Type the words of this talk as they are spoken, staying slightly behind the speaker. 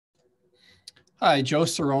Hi, Joe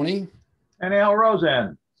Cerrone. And Al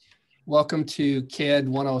Rosen. Welcome to CAD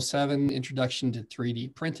 107, Introduction to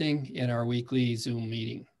 3D Printing, in our weekly Zoom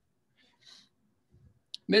meeting.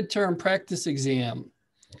 Midterm practice exam.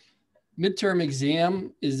 Midterm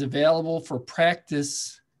exam is available for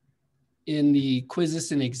practice in the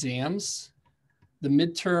quizzes and exams. The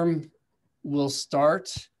midterm will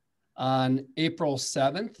start on April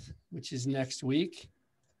 7th, which is next week,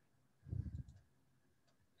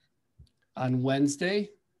 on Wednesday.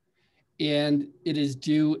 And it is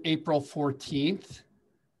due April 14th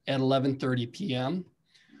at 11:30 p.m.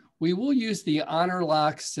 We will use the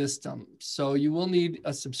HonorLock system. So you will need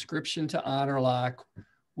a subscription to HonorLock.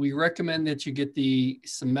 We recommend that you get the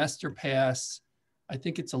semester pass. I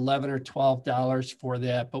think it's $11 or $12 for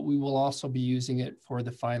that, but we will also be using it for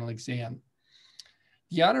the final exam.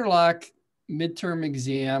 The HonorLock midterm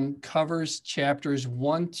exam covers chapters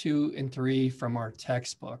 1, 2, and 3 from our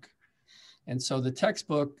textbook. And so the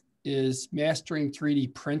textbook is Mastering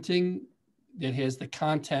 3D Printing that has the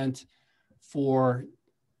content for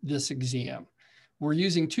this exam. We're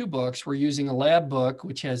using two books. We're using a lab book,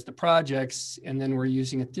 which has the projects, and then we're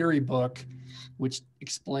using a theory book, which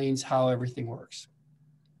explains how everything works.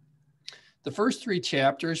 The first three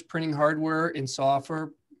chapters, printing hardware and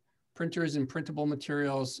software, printers and printable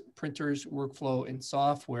materials, printers, workflow, and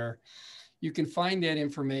software. You can find that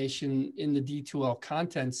information in the D2L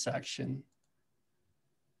content section.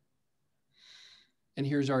 And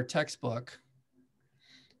here's our textbook.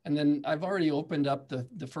 And then I've already opened up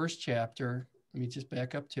the first chapter. Let me just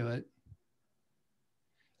back up to it.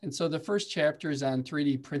 And so the first chapter is on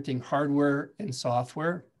 3D printing hardware and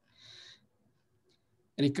software.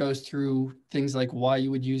 And it goes through things like why you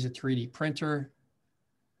would use a 3D printer,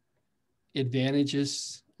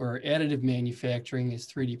 advantages or additive manufacturing, as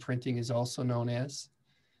 3D printing is also known as,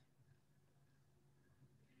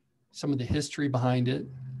 some of the history behind it,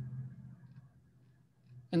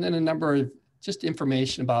 and then a number of just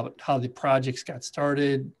information about how the projects got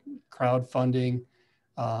started, crowdfunding,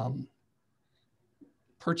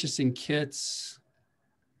 purchasing kits,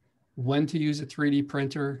 when to use a 3D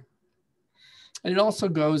printer. And it also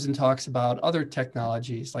goes and talks about other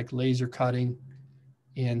technologies like laser cutting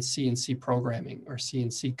and CNC programming or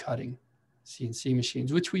CNC cutting, CNC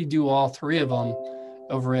machines, which we do all three of them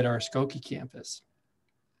over at our Skokie campus.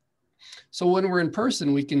 So when we're in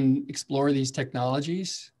person, we can explore these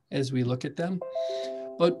technologies as we look at them.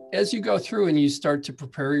 But as you go through and you start to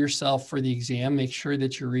prepare yourself for the exam, make sure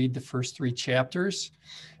that you read the first three chapters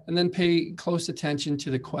and then pay close attention to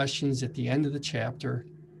the questions at the end of the chapter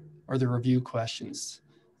or the review questions.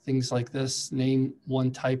 Things like this: name one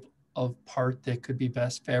type of part that could be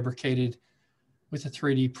best fabricated with a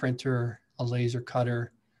 3D printer, a laser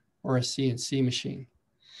cutter, or a CNC machine.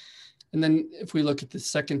 And then if we look at the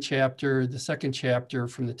second chapter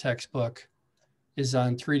from the textbook is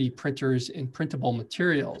on 3D printers and printable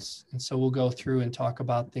materials. And so we'll go through and talk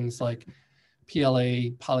about things like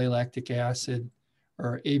PLA, polylactic acid,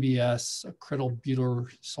 or ABS, acrylbutyl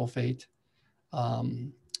sulfate,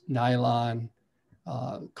 nylon,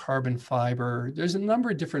 carbon fiber. There's a number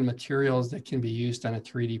of different materials that can be used on a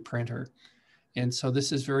 3D printer. And so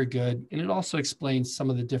this is very good. And it also explains some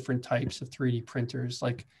of the different types of 3D printers,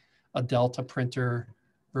 like a Delta printer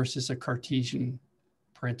versus a Cartesian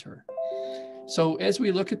printer. So as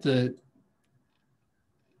we look at the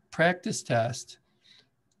practice test,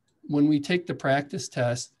 when we take the practice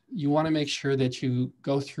test, you want to make sure that you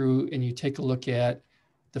go through and you take a look at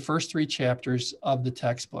the first three chapters of the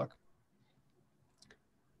textbook.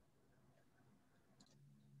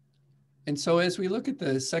 And so as we look at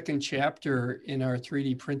the second chapter in our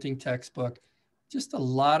 3D printing textbook, just a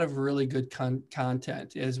lot of really good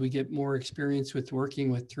content as we get more experience with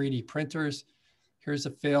working with 3D printers. Here's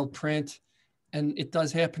a failed print, and it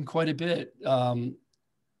does happen quite a bit.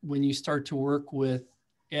 When you start to work with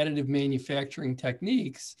additive manufacturing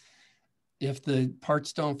techniques, if the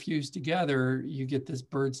parts don't fuse together, you get this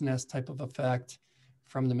bird's nest type of effect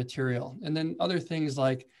from the material. And then other things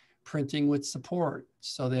like printing with support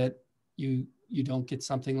so that you don't get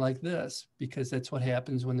something like this, because that's what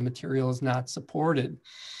happens when the material is not supported.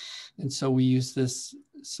 And so we use this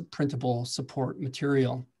printable support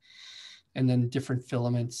material, and then different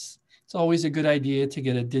filaments. It's always a good idea to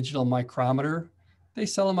get a digital micrometer. They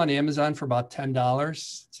sell them on Amazon for about $10.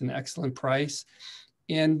 It's an excellent price.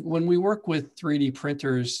 And when we work with 3D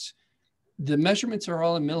printers, the measurements are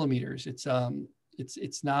all in millimeters.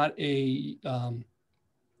 It's not a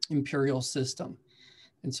imperial system.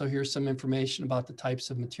 And so here's some information about the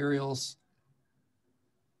types of materials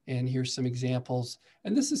And here's some examples.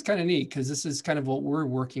 And this is kind of neat because this is kind of what we're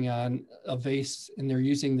working on, a vase, and they're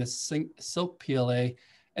using the silk PLA.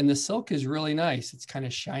 And the silk is really nice. It's kind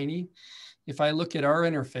of shiny. If I look at our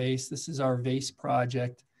interface, this is our vase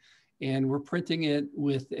project, and we're printing it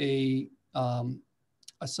with a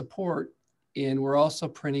support, and we're also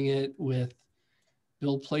printing it with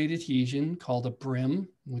build plate adhesion called a brim,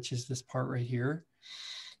 which is this part right here.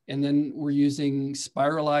 And then we're using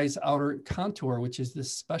spiralized outer contour, which is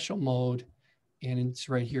this special mode. And it's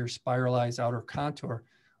right here, spiralized outer contour,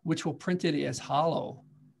 which will print it as hollow.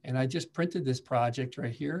 And I just printed this project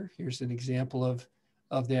right here. Here's an example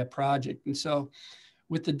of that project. And so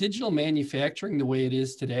with the digital manufacturing the way it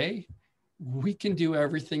is today, we can do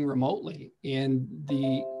everything remotely, and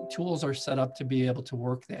the tools are set up to be able to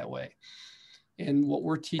work that way. And what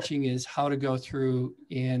we're teaching is how to go through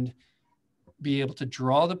and be able to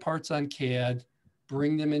draw the parts on CAD,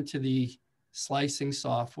 bring them into the slicing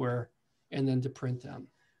software, and then to print them.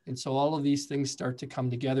 And so all of these things start to come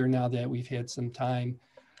together now that we've had some time.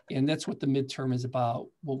 And that's what the midterm is about.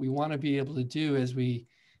 What we want to be able to do as we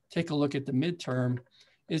take a look at the midterm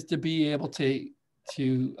is to be able to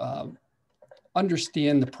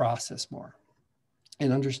understand the process more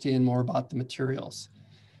and understand more about the materials.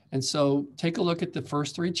 And so take a look at the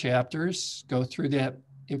first 3 chapters, go through that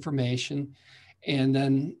information, and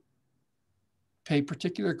then pay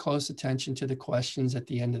particular close attention to the questions at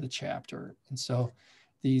the end of the chapter. And so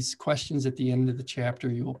these questions at the end of the chapter,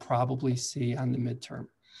 you will probably see on the midterm.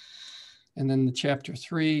 And then the chapter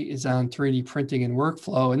 3 is on 3D printing and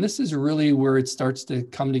workflow. And this is really where it starts to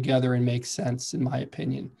come together and make sense, in my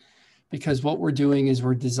opinion, because what we're doing is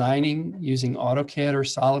we're designing using AutoCAD or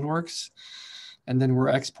SolidWorks, and then we're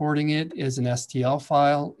exporting it as an STL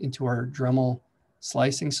file into our Dremel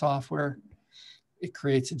slicing software. It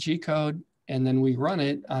creates a G-code, and then we run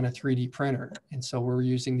it on a 3D printer. And so we're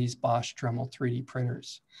using these Bosch Dremel 3D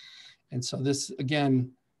printers. And so this,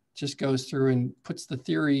 again, just goes through and puts the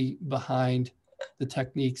theory behind the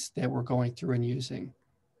techniques that we're going through and using.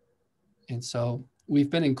 And so we've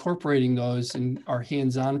been incorporating those in our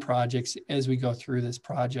hands-on projects as we go through this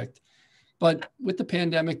project. But with the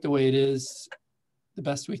pandemic the way it is, the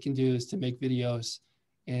best we can do is to make videos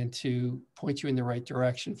and to point you in the right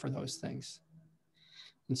direction for those things.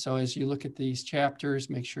 And so as you look at these chapters,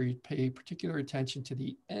 make sure you pay particular attention to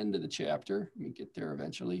the end of the chapter. Let me get there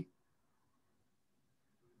eventually.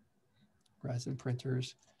 Resin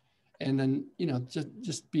printers. And then, you know,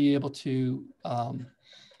 just be able to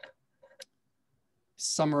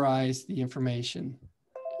summarize the information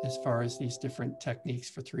as far as these different techniques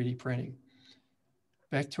for 3D printing.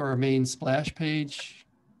 Back to our main splash page,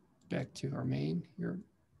 back to our main here.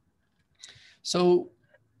 So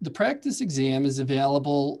the practice exam is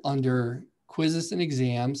available under quizzes and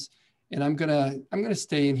exams. And I'm gonna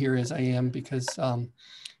stay in here as I am because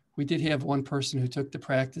we did have one person who took the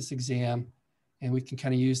practice exam, and we can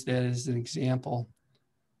kind of use that as an example.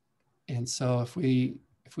 And so if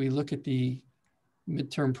we look at the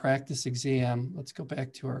midterm practice exam, let's go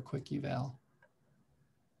back to our quick eval.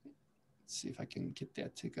 Let's see if I can get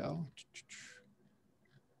that to go.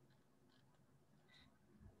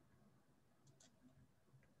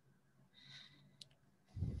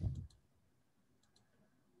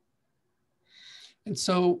 And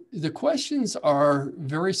so the questions are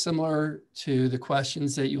very similar to the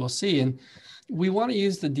questions that you will see. And we want to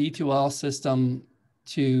use the D2L system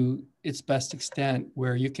to its best extent,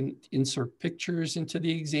 where you can insert pictures into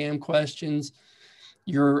the exam questions.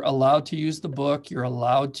 You're allowed to use the book. You're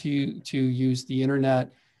allowed to use the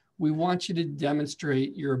internet. We want you to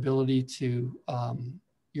demonstrate your ability to,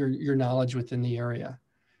 your knowledge within the area.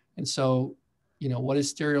 And so, you know, what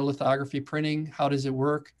is stereolithography printing? How does it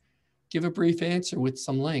work? Give a brief answer with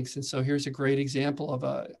some links. And so here's a great example of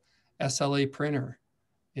a SLA printer.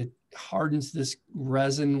 It hardens this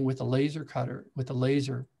resin with a laser cutter, with a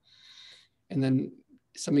laser. And then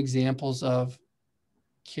some examples of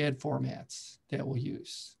CAD formats that we'll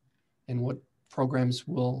use and what programs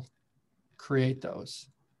will create those.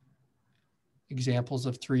 Examples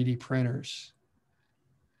of 3D printers.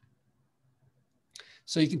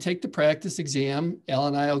 So you can take the practice exam. Al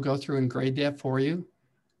and I will go through and grade that for you.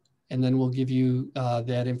 And then we'll give you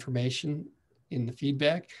that information in the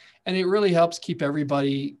feedback. And it really helps keep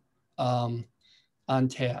everybody on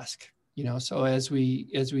task. You know, so as we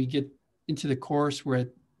get into the course, we're at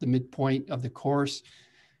the midpoint of the course.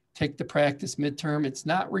 Take the practice midterm. It's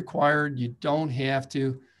not required. You don't have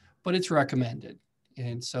to, but it's recommended.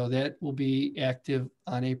 And so that will be active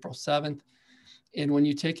on April 7th. And when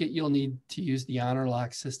you take it, you'll need to use the honor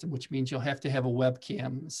lock system, which means you'll have to have a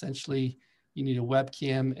webcam. Essentially, you need a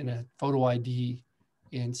webcam and a photo ID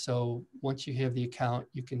And so once you have the account,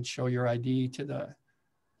 you can show your ID to the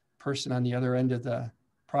person on the other end of the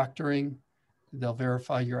proctoring. They'll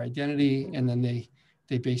verify your identity, and then they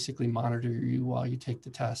basically monitor you while you take the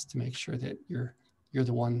test to make sure that you're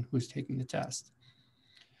the one who's taking the test.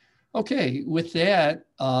 Okay, with that,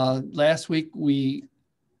 last week we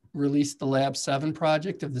released the Lab 7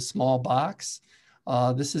 project of the small box.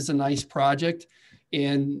 This is a nice project,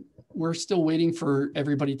 and we're still waiting for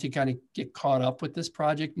everybody to kind of get caught up with this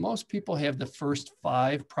project. Most people have the first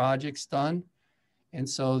 5 projects done. And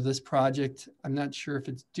so this project, I'm not sure if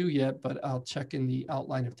it's due yet, but I'll check in the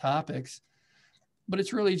outline of topics. But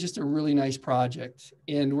it's really just a really nice project.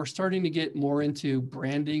 And we're starting to get more into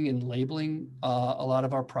branding and labeling a lot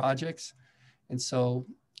of our projects. And so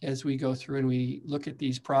as we go through and we look at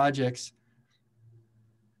these projects,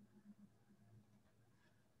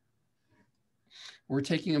 we're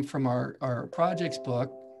taking them from our projects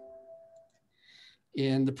book.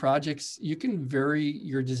 And the projects, you can vary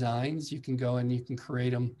your designs. You can go and you can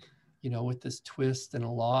create them, you know, with this twist and a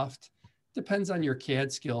loft. Depends on your CAD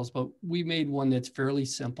skills, but we made one that's fairly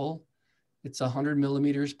simple. It's 100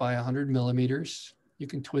 millimeters by 100 millimeters. You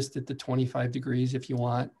can twist it to 25 degrees if you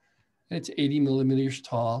want. And it's 80 millimeters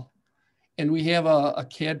tall. And we have a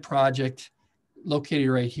CAD project located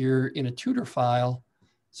right here in a tutor file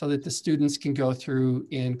so that the students can go through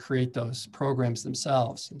and create those programs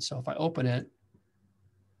themselves. And so if I open it,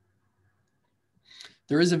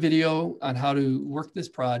 there is a video on how to work this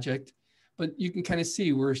project, but you can kind of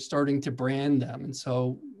see we're starting to brand them. And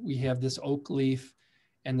so we have this oak leaf,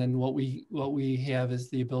 and then what we have is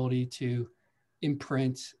the ability to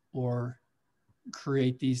imprint or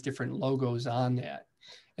create these different logos on that.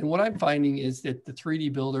 And what I'm finding is that the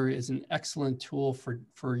 3D Builder is an excellent tool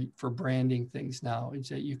for branding things now. Is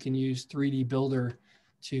that you can use 3D Builder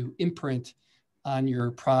to imprint on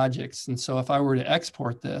your projects. And so if I were to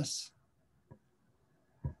export this,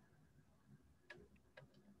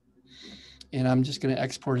 and I'm just going to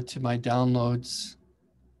export it to my downloads.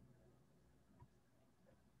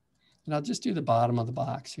 And I'll just do the bottom of the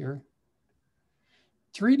box here.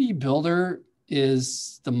 3D Builder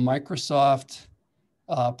is the Microsoft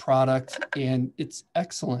product, and it's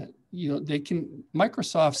excellent. You know,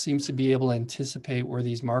 Microsoft seems to be able to anticipate where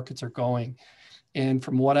these markets are going. And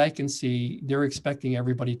from what I can see, they're expecting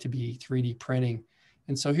everybody to be 3D printing.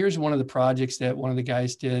 And so here's one of the projects that one of the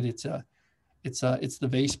guys did. It's the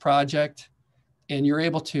vase project. And you're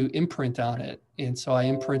able to imprint on it. And so I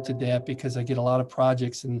imprinted that because I get a lot of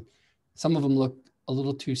projects and some of them look a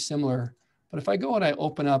little too similar. But if I go and I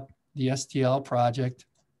open up the STL project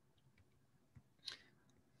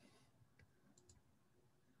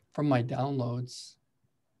from my downloads,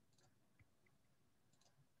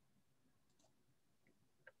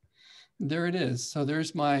 there it is. So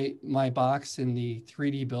there's my box in the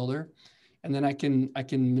 3D Builder. And then I can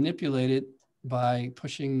manipulate it by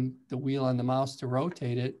pushing the wheel on the mouse to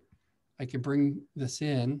rotate it. I can bring this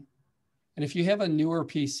in. And if you have a newer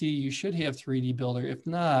PC, you should have 3D Builder. If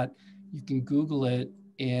not, you can Google it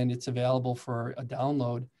and it's available for a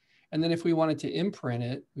download. And then if we wanted to imprint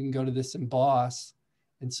it, we can go to this emboss.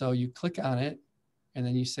 And so you click on it and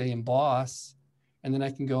then you say emboss. And then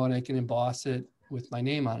I can go and I can emboss it with my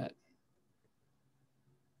name on it.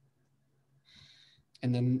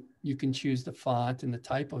 And then you can choose the font and the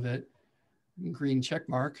type of it. Green check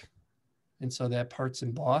mark. And so that part's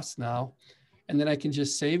embossed now. And then I can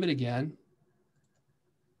just save it again.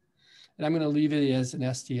 And I'm going to leave it as an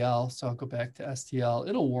STL. So I'll go back to STL.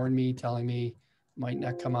 It'll warn me, telling me it might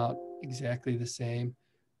not come out exactly the same.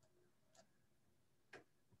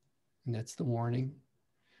 And that's the warning.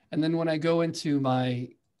 And then when I go into my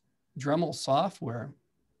Dremel software,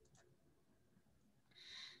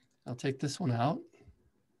 I'll take this one out.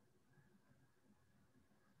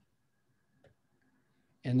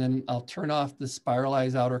 And then I'll turn off the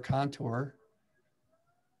spiralize outer contour,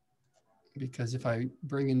 because if I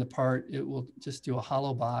bring in the part, it will just do a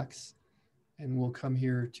hollow box. And we'll come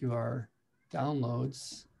here to our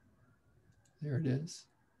downloads. There it is.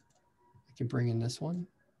 I can bring in this one.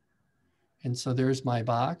 And so there's my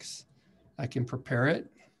box. I can prepare it.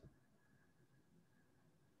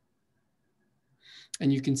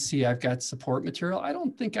 And you can see I've got support material. I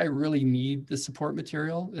don't think I really need the support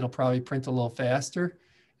material. It'll probably print a little faster.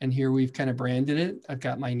 And here we've kind of branded it. I've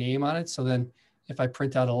got my name on it. So then if I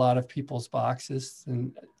print out a lot of people's boxes,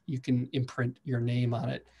 then you can imprint your name on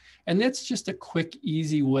it. And that's just a quick,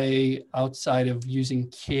 easy way outside of using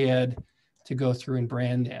CAD to go through and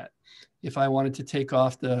brand that. If I wanted to take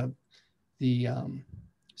off the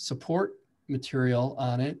support material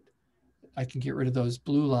on it, I can get rid of those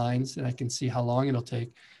blue lines and I can see how long it'll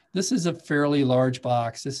take. This is a fairly large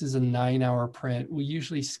box. This is a 9-hour print. We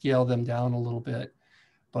usually scale them down a little bit,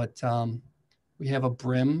 but we have a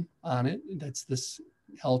brim on it. This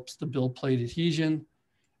helps the build plate adhesion.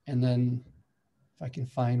 And then if I can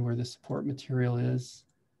find where the support material is.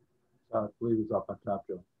 I believe it's up on top,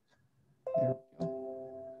 Joe. There we go.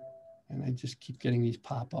 And I just keep getting these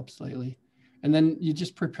pop-ups lately. And then you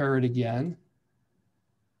just prepare it again.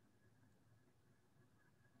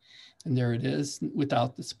 And there it is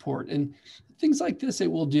without the support. And things like this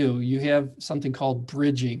it will do. You have something called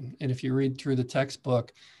bridging. And if you read through the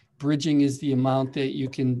textbook, bridging is the amount that you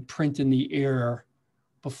can print in the air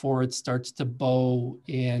before it starts to bow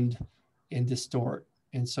and distort.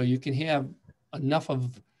 And so you can have enough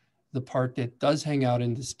of the part that does hang out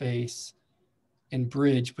into space and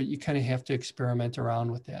bridge, but you kind of have to experiment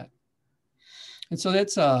around with that. And so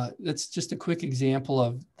that's just a quick example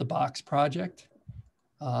of the box project.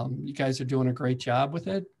 You guys are doing a great job with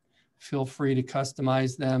it. Feel free to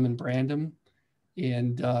customize them and brand them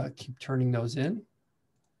and keep turning those in.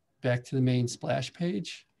 Back to the main splash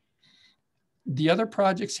page. The other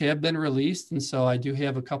projects have been released, and so I do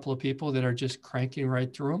have a couple of people that are just cranking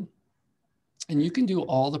right through them. And you can do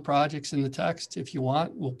all the projects in the text if you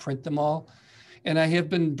want. We'll print them all. And I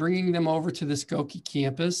have been bringing them over to the Skokie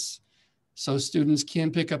campus so students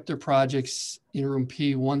can pick up their projects in room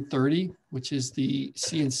P130, which is the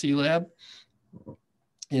CNC lab.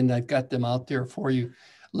 And I've got them out there for you.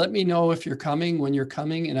 Let me know if you're coming, when you're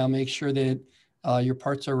coming, and I'll make sure that your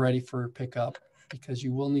parts are ready for pickup, because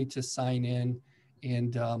you will need to sign in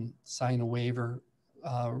and sign a waiver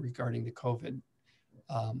regarding the COVID.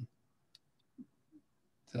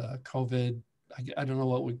 I don't know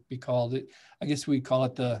what would be called it. I guess we call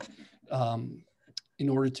it the, in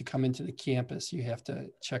order to come into the campus, you have to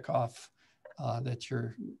check off that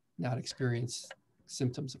you're not experiencing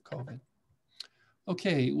symptoms of COVID.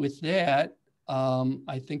 Okay, with that,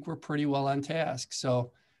 I think we're pretty well on task.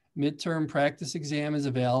 So midterm practice exam is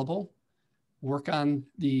available. Work on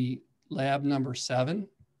the lab number 7,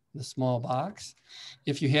 the small box.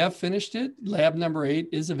 If you have finished it, lab number 8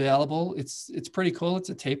 is available. It's pretty cool. It's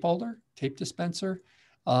a tape holder, tape dispenser.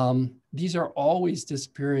 These are always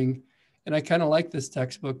disappearing. And I kind of like this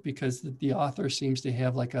textbook because the author seems to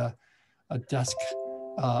have like a desk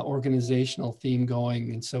organizational theme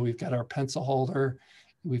going. And so we've got our pencil holder,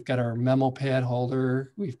 we've got our memo pad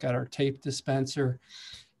holder, we've got our tape dispenser,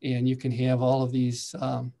 and you can have all of these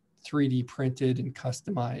 3D printed and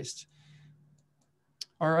customized.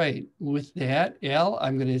 All right, with that, Al,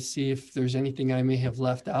 I'm going to see if there's anything I may have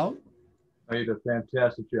left out. You did a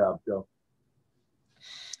fantastic job, Joe.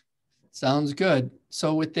 Sounds good.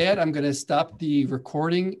 So with that, I'm going to stop the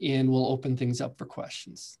recording and we'll open things up for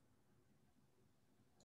questions.